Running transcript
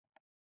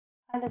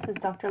Hi, this is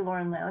Dr.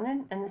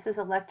 Launen, and this is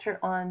a lecture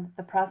on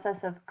the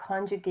process of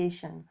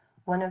conjugation,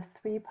 one of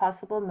three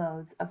possible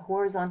modes of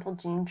horizontal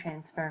gene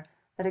transfer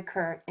that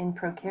occur in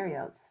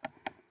prokaryotes.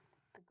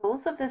 The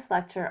goals of this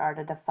lecture are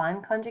to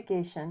define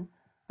conjugation,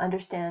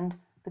 understand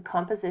the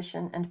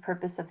composition and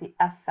purpose of the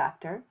F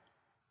factor,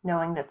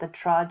 knowing that the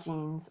TRA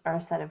genes are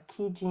a set of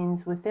key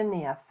genes within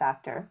the F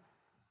factor,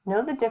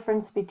 know the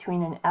difference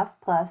between an F+,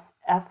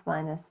 F-,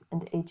 and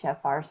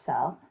HFR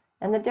cell,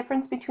 and the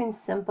difference between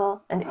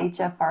simple and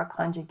HFR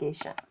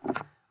conjugation.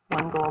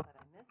 One goal that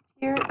I missed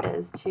here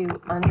is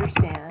to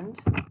understand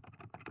that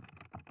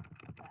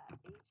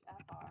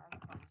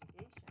HFR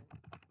conjugation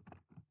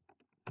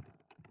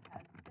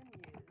has been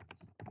used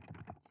to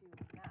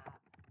map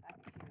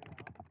bacterial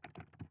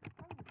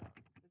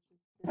chromosomes, which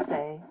is to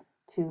say,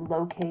 to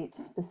locate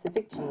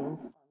specific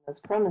genes on those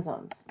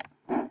chromosomes.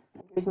 So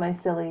here's my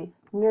silly,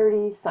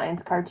 nerdy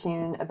science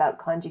cartoon about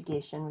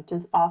conjugation, which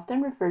is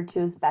often referred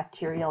to as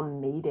bacterial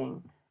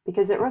mating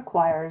because it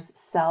requires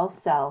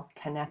cell-cell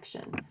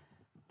connection.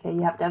 Okay,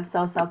 you have to have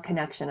cell-cell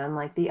connection,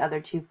 unlike the other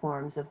two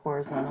forms of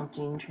horizontal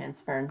gene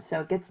transfer, and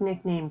so it gets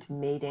nicknamed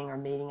mating or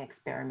mating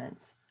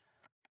experiments.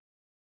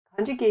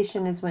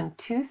 Conjugation is when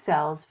two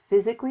cells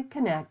physically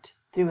connect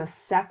through a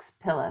sex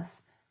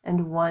pilus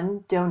and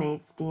one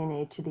donates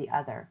DNA to the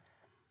other.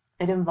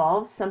 It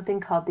involves something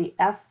called the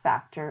F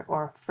factor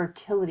or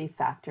fertility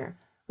factor,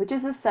 which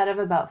is a set of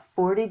about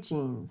 40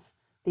 genes.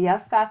 The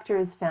F factor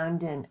is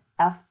found in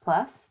F+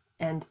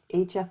 and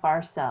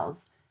HFR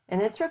cells,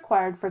 and it's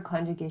required for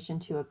conjugation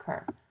to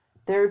occur.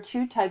 There are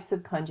two types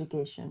of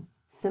conjugation,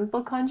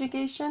 simple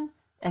conjugation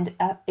and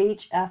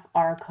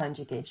HFR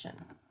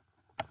conjugation.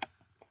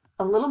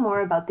 A little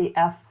more about the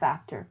F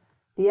factor.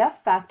 The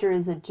F factor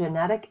is a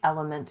genetic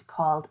element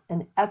called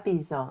an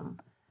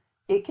episome.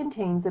 It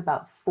contains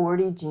about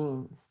 40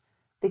 genes.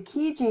 The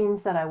key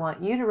genes that I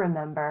want you to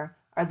remember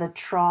are the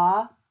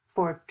TRA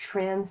for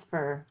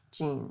transfer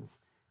genes.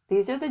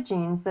 These are the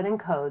genes that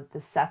encode the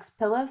sex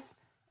pilus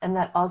and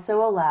that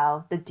also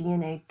allow the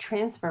DNA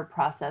transfer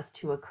process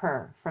to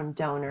occur from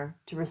donor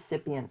to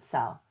recipient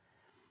cell.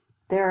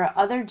 There are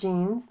other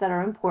genes that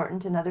are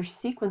important and other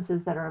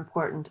sequences that are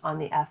important on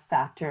the F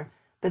factor,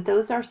 but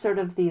those are sort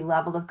of the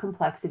level of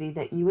complexity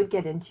that you would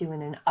get into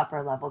in an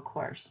upper level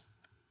course.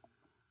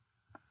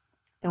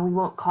 And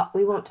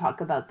we won't talk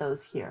about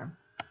those here.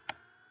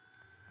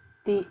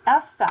 The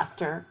F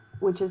factor,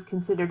 which is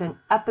considered an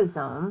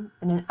episome,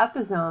 and an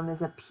episome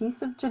is a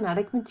piece of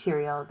genetic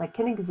material that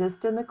can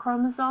exist in the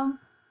chromosome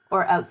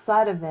or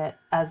outside of it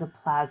as a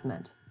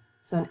plasmid.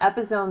 So an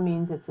episome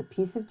means it's a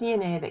piece of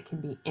DNA that can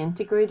be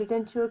integrated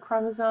into a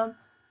chromosome,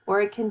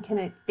 or it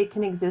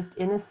can exist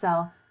in a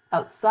cell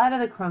outside of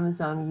the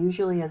chromosome,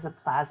 usually as a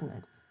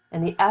plasmid.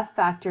 And the F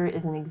factor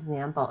is an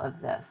example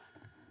of this.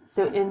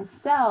 So in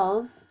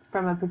cells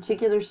from a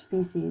particular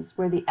species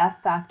where the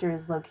F factor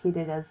is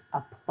located as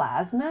a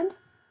plasmid,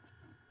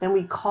 then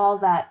we call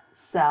that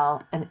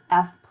cell an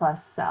F+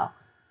 cell.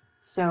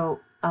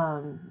 So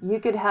you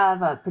could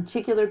have a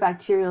particular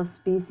bacterial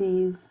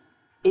species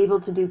able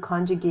to do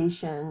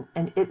conjugation,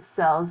 and its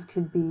cells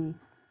could be,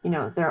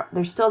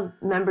 they're still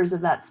members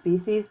of that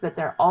species, but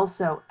they're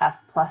also F+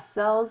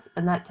 cells,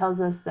 and that tells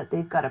us that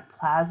they've got a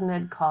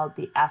plasmid called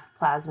the F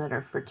plasmid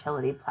or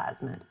fertility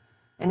plasmid,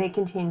 and it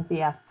contains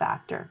the F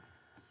factor.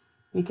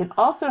 You can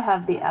also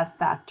have the F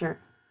factor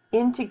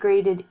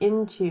integrated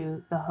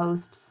into the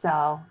host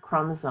cell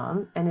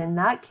chromosome, and in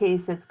that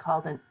case it's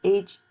called an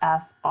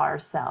HFR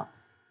cell.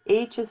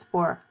 H is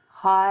for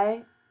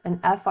high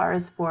and FR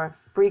is for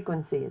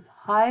frequency. It's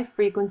high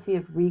frequency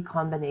of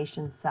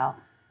recombination cell,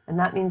 and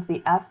that means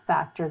the F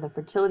factor, the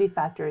fertility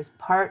factor, is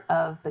part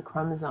of the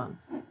chromosome.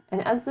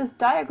 And as this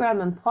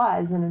diagram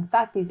implies, and in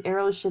fact these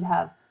arrows should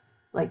have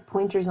like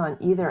pointers on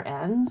either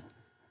end,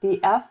 the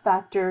F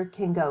factor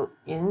can go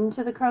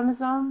into the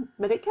chromosome,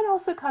 but it can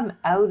also come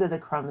out of the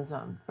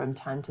chromosome from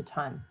time to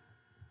time.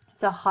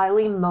 It's a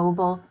highly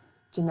mobile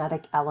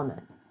genetic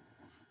element.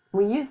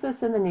 We use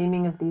this in the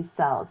naming of these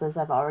cells, as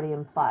I've already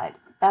implied.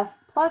 F+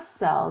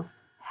 cells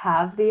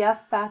have the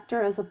F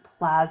factor as a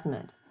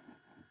plasmid.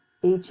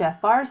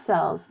 HFR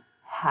cells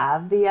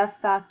have the F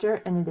factor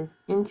and it is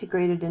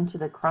integrated into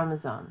the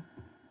chromosome.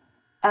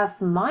 F-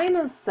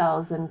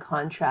 cells, in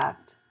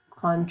contrast,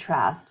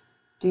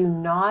 do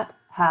not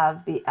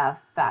have the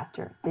F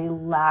factor. They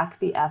lack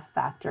the F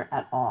factor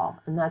at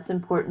all, and that's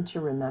important to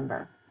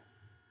remember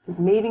because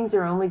matings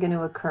are only going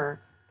to occur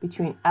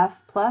between F+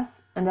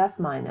 and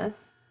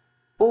F-,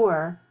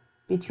 or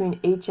between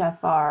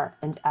HFR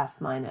and F-.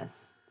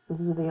 So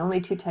those are the only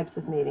two types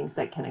of matings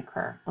that can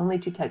occur, only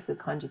two types of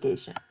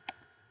conjugation.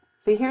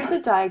 So here's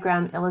a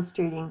diagram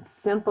illustrating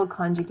simple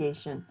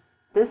conjugation.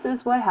 This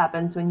is what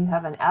happens when you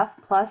have an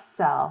F+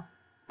 cell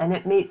and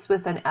it mates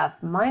with an F-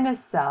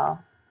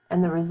 cell,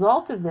 and the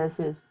result of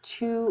this is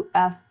two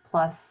F+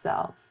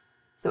 cells.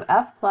 So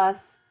F+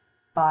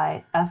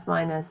 by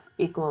F-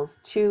 equals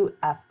two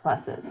F+.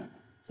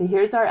 So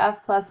here's our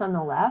F+ on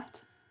the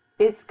left.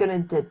 It's going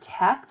to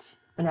detect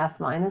an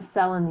F-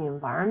 cell in the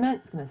environment.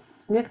 It's going to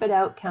sniff it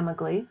out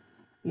chemically,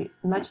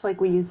 much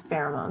like we use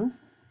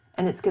pheromones,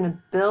 and it's going to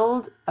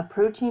build a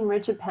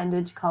protein-rich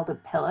appendage called a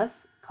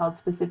pilus, called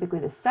specifically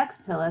the sex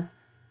pilus.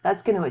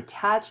 That's going to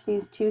attach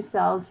these two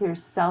cells.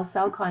 Here's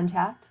cell-cell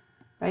contact,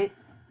 right?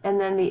 And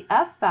then the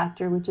F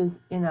factor, which is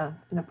in a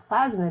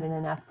plasmid in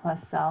an F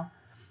plus cell,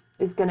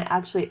 is going to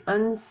actually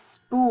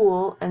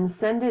unspool and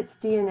send its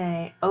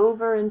DNA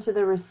over into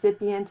the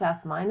recipient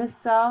F minus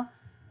cell,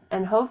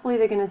 and hopefully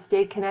they're going to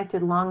stay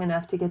connected long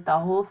enough to get the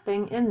whole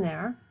thing in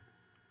there.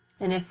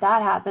 And if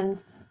that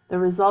happens, the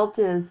result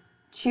is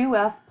two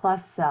F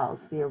plus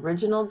cells, the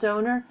original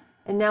donor,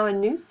 and now a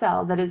new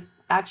cell that is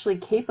actually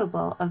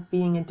capable of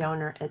being a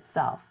donor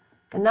itself.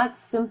 And that's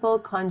simple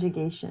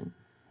conjugation.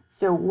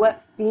 So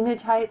what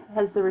phenotype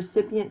has the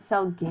recipient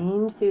cell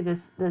gained through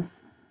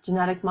this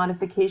genetic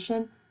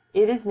modification?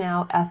 It is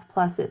now F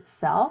plus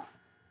itself.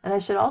 And I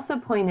should also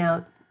point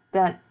out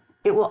that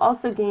it will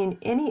also gain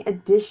any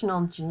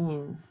additional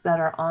genes that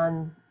are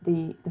on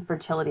the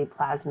fertility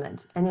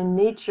plasmid. And in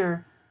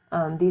nature,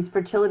 these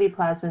fertility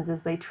plasmids,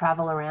 as they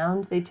travel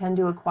around, they tend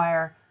to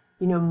acquire,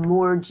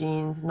 more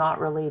genes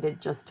not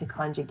related just to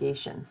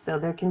conjugation. So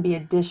there can be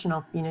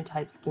additional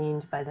phenotypes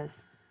gained by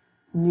this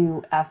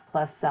new F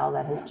plus cell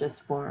that has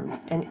just formed.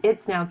 And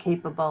it's now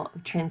capable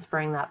of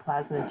transferring that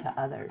plasmid to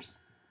others.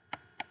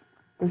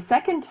 The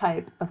second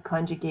type of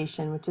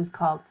conjugation, which is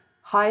called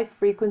high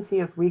frequency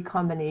of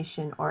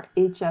recombination, or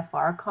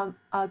HFR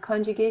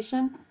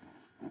conjugation,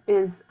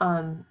 is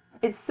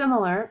it's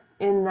similar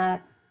in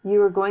that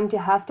you are going to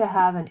have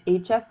an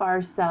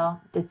HFR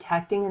cell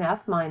detecting an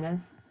F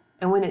minus,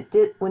 and when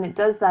it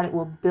does that, it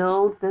will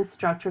build this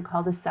structure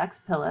called a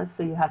sex pilus,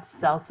 so you have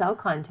cell-cell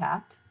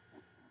contact.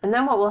 And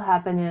then what will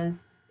happen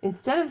is,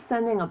 instead of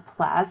sending a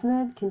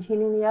plasmid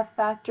containing the F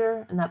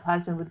factor, and that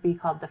plasmid would be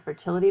called the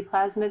fertility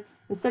plasmid,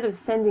 instead of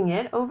sending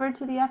it over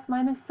to the F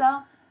minus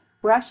cell,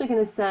 we're actually going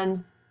to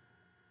send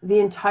the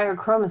entire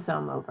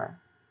chromosome over.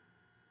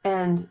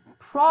 And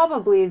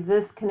probably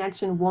this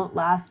connection won't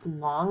last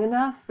long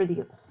enough for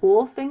the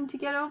whole thing to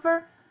get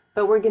over,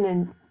 but we're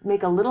going to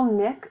make a little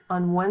nick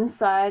on one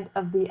side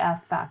of the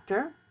F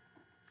factor.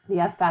 The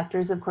F factor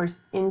is, of course,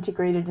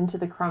 integrated into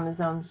the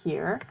chromosome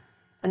here.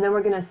 And then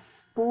we're going to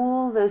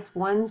spool this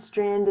one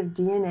strand of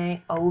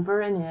DNA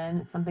over and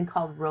in. It's something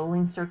called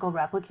rolling circle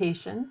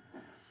replication.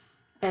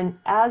 And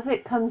as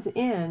it comes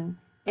in,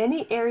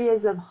 any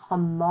areas of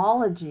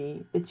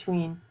homology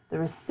between the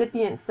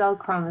recipient cell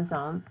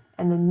chromosome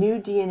and the new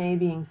DNA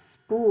being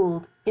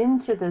spooled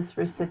into this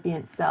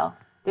recipient cell,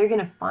 they're going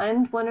to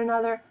find one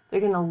another, they're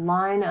going to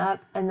line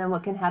up, and then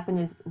what can happen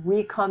is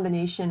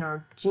recombination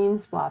or gene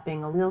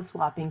swapping, allele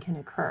swapping can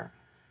occur.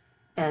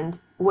 And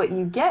what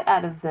you get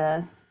out of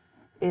this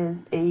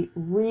is a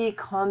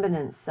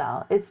recombinant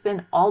cell. It's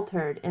been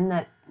altered in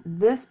that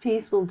this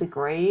piece will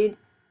degrade,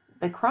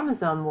 the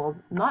chromosome will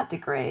not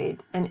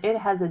degrade, and it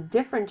has a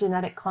different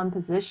genetic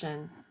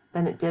composition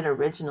than it did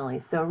originally.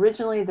 So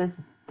originally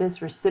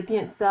this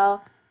recipient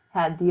cell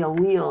had the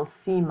allele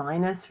C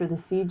minus for the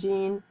C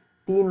gene,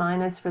 B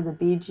minus for the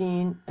B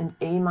gene, and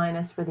A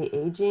minus for the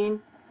A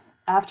gene.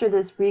 After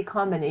this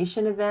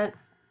recombination event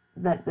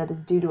that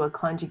is due to a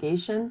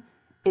conjugation,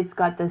 it's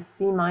got the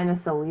C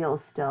minus allele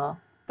still,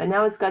 but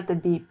now it's got the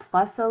B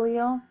plus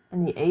allele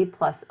and the A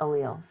plus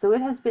allele. So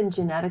it has been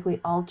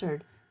genetically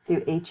altered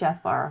through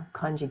HFR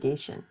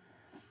conjugation.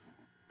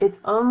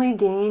 It's only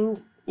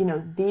gained,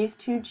 these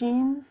two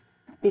genes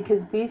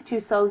because these two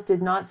cells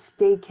did not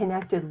stay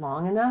connected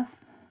long enough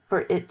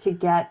for it to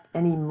get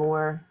any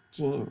more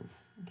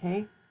genes,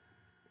 okay?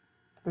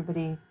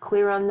 Everybody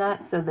clear on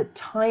that? So the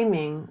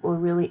timing will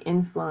really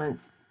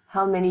influence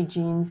how many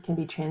genes can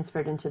be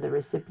transferred into the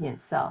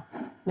recipient cell.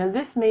 Now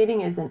this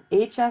mating is an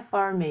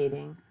HFR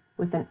mating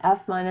with an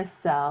F minus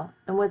cell,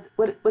 and what's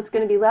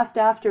going to be left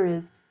after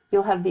is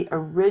you'll have the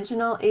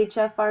original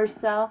HFR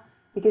cell,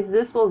 because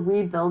this will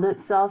rebuild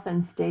itself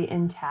and stay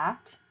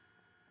intact.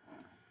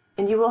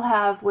 And you will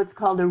have what's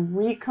called a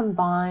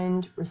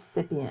recombined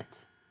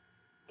recipient.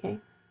 Okay?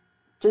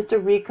 Just a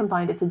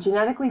recombined, it's a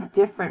genetically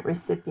different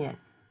recipient.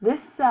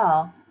 This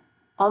cell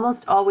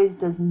almost always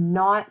does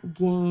not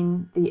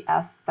gain the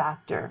F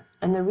factor.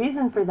 And the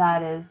reason for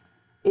that is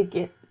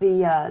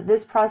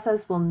this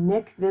process will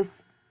nick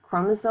this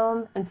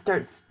chromosome and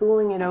start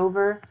spooling it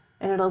over,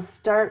 and it'll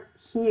start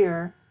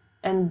here.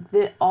 And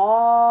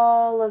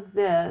all of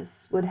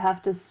this would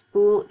have to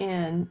spool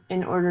in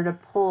order to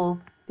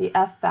pull the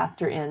F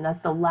factor in.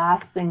 That's the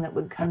last thing that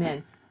would come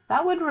in.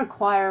 That would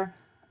require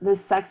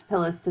this sex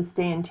pilus to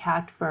stay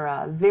intact for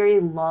a very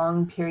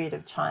long period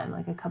of time,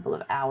 like a couple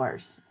of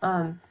hours.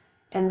 And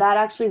that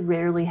actually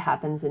rarely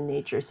happens in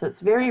nature. So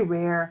it's very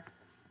rare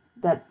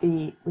that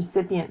the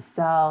recipient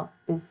cell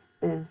is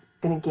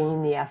going to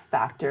gain the F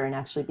factor and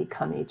actually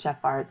become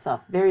HFR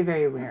itself. Very,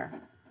 very rare.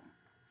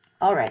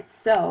 All right,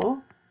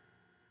 so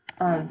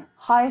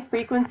high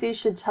frequency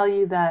should tell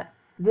you that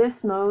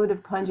this mode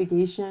of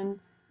conjugation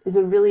is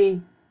a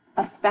really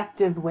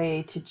effective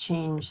way to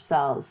change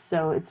cells.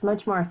 So it's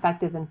much more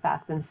effective, in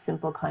fact, than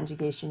simple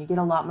conjugation. You get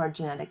a lot more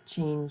genetic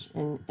change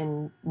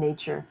in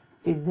nature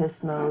through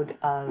this mode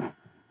of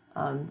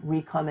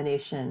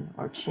recombination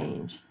or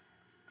change.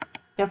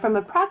 Now, from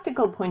a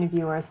practical point of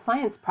view, or a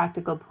science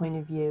practical point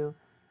of view,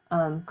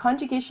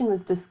 conjugation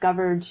was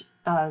discovered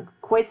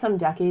quite some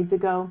decades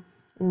ago,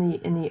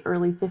 in the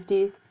early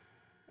 50s,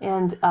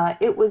 and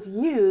it was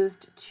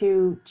used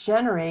to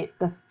generate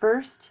the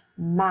first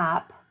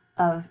map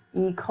of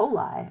E.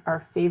 coli, our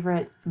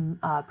favorite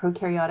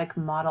prokaryotic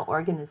model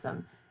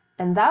organism.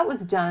 And that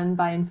was done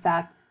by, in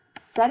fact,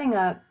 setting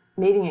up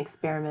mating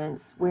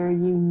experiments where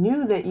you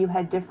knew that you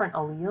had different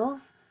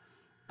alleles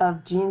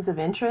of genes of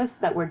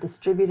interest that were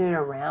distributed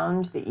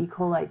around the E.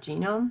 coli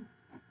genome.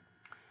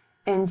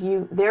 And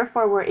you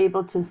therefore were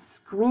able to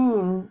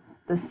screen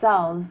the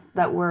cells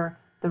that were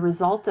the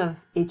result of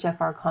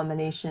HFR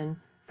combination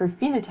for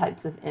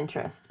phenotypes of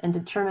interest and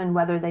determine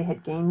whether they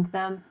had gained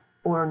them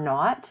or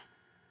not.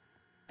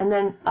 And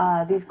then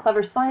these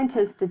clever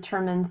scientists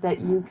determined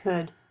that you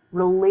could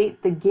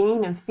relate the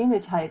gain of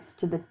phenotypes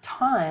to the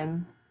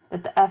time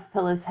that the F.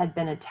 pilus had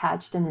been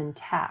attached and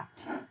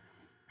intact,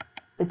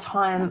 the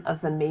time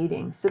of the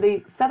mating. So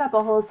they set up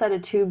a whole set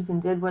of tubes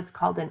and did what's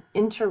called an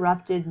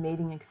interrupted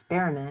mating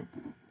experiment.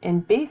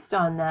 And based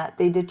on that,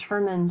 they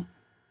determined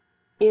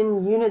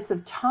in units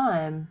of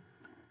time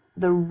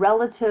the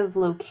relative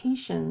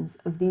locations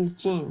of these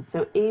genes.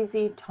 So AZ,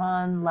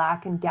 TON,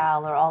 LAC, and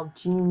GAL are all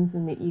genes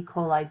in the E.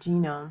 coli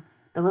genome.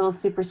 The little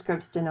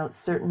superscripts denote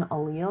certain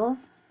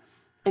alleles.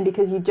 And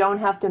because you don't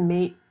have to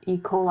mate E.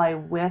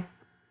 coli with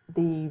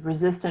the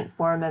resistant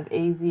form of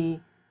AZ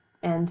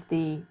and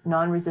the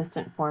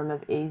non-resistant form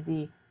of AZ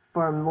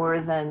for more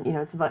than,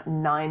 it's about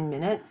 9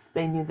 minutes,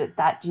 they knew that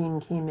that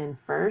gene came in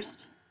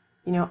first.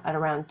 At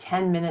around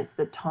 10 minutes,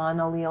 the TON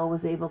allele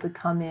was able to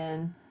come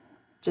in.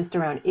 Just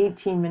around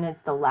 18 minutes,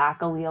 the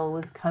LAC allele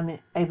was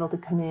able to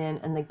come in,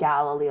 and the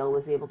GAL allele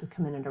was able to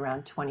come in at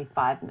around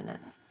 25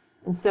 minutes.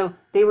 And so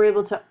they were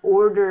able to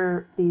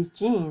order these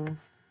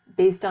genes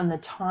based on the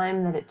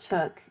time that it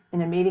took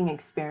in a mating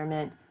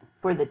experiment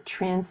for the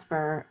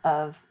transfer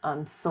of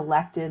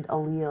selected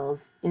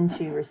alleles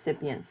into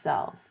recipient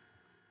cells.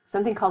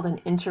 Something called an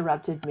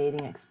interrupted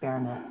mating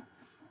experiment.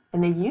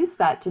 And they used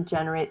that to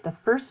generate the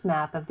first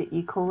map of the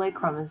E. coli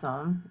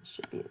chromosome. It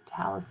should be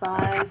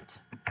italicized.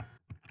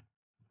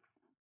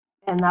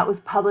 And that was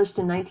published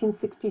in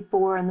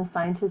 1964, and the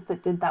scientists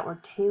that did that were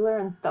Taylor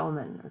and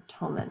Thoman.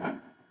 All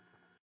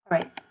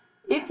right,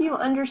 if you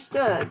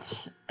understood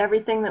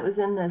everything that was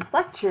in this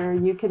lecture,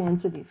 you could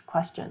answer these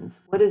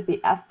questions. What is the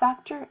F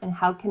factor, and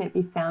how can it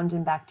be found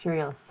in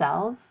bacterial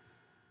cells?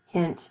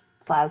 Hint,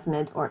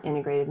 plasmid or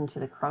integrated into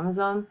the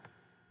chromosome.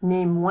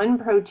 Name one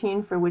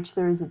protein for which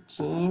there is a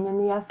gene in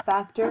the F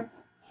factor.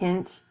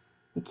 Hint,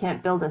 you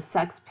can't build a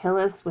sex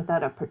pilus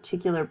without a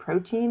particular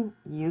protein.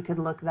 You could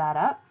look that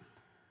up.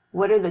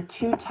 What are the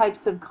two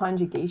types of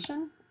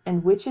conjugation,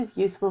 and which is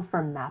useful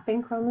for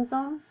mapping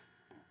chromosomes?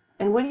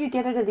 And what do you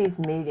get out of these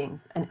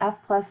matings? An F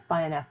plus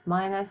by an F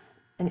minus,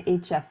 an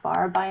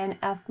HFR by an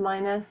F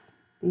minus.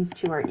 These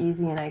two are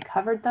easy and I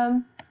covered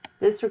them.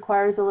 This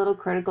requires a little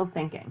critical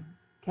thinking,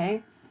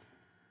 okay?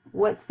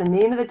 What's the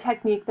name of the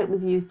technique that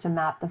was used to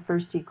map the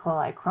first E.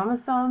 coli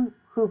chromosome?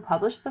 Who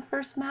published the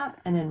first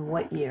map and in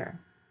what year?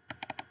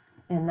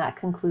 And that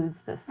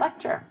concludes this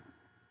lecture.